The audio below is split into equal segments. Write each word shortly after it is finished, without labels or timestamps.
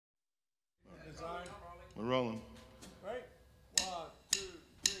We're rolling. Right? 1, 2,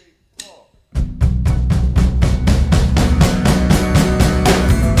 3, 4.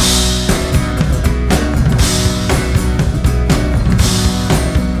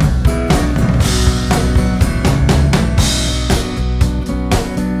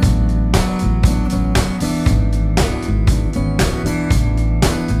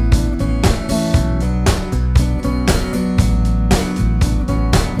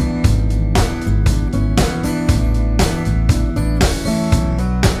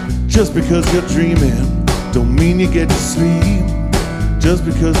 Just because you're dreaming don't mean you get to sleep. Just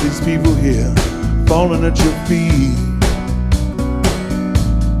because these people here falling at your feet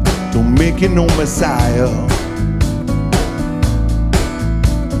don't make you no messiah.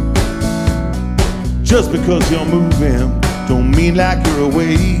 Just because you're moving don't mean like you're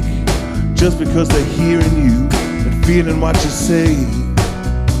awake. Just because they're hearing you and feeling what you say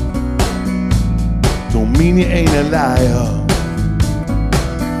don't mean you ain't a liar.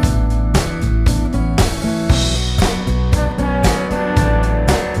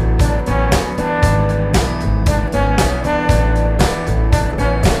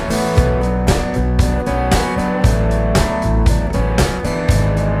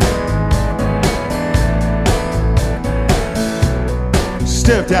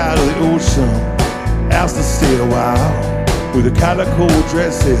 Stepped out of the ocean, asked to stay a while, with the calico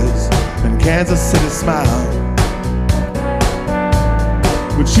dresses and Kansas City smile.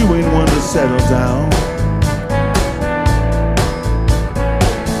 But you ain't one to settle down.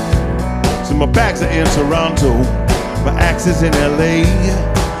 So my bags are in Toronto, my axe is in LA,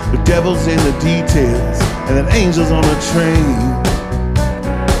 the devil's in the details, and an angel's on a train.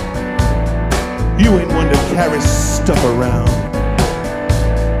 You ain't one to carry stuff around.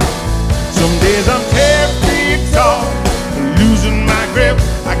 Some days I'm 10 feet tall, losing my grip.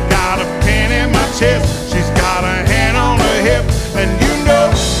 I got a pain in my chest, she's got a hand on her hip. And you know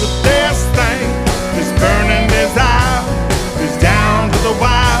that this thing, this burning desire, is down to the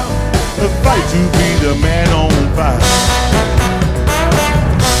wire. The fight to be the man on fire.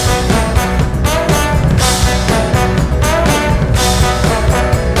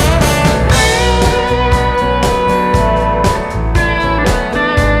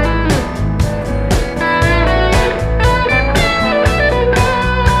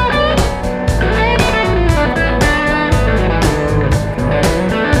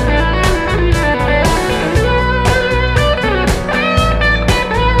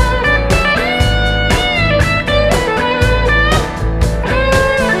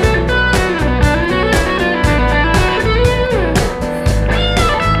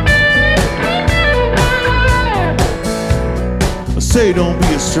 Say don't be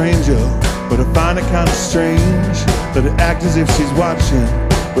a stranger, but I find it kind of strange that it acts as if she's watching,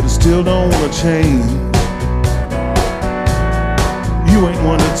 but I still don't want to change. You ain't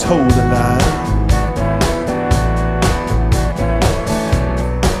one that's told a lie.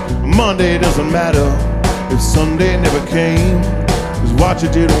 Monday doesn't matter if Sunday never came, 'cause what you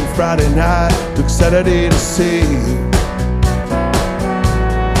did on Friday night took Saturday to say.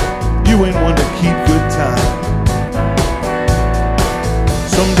 You ain't one to keep good time.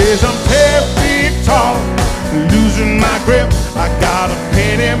 Some days I'm 10 feet tall, losing my grip. I got a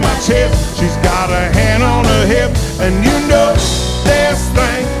pain in my chest, she's got a hand on her hip. And you know this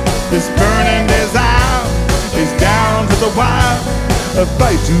thing, this burning desire, is down to the wire. A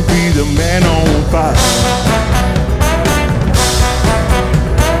fight to be the man on fire.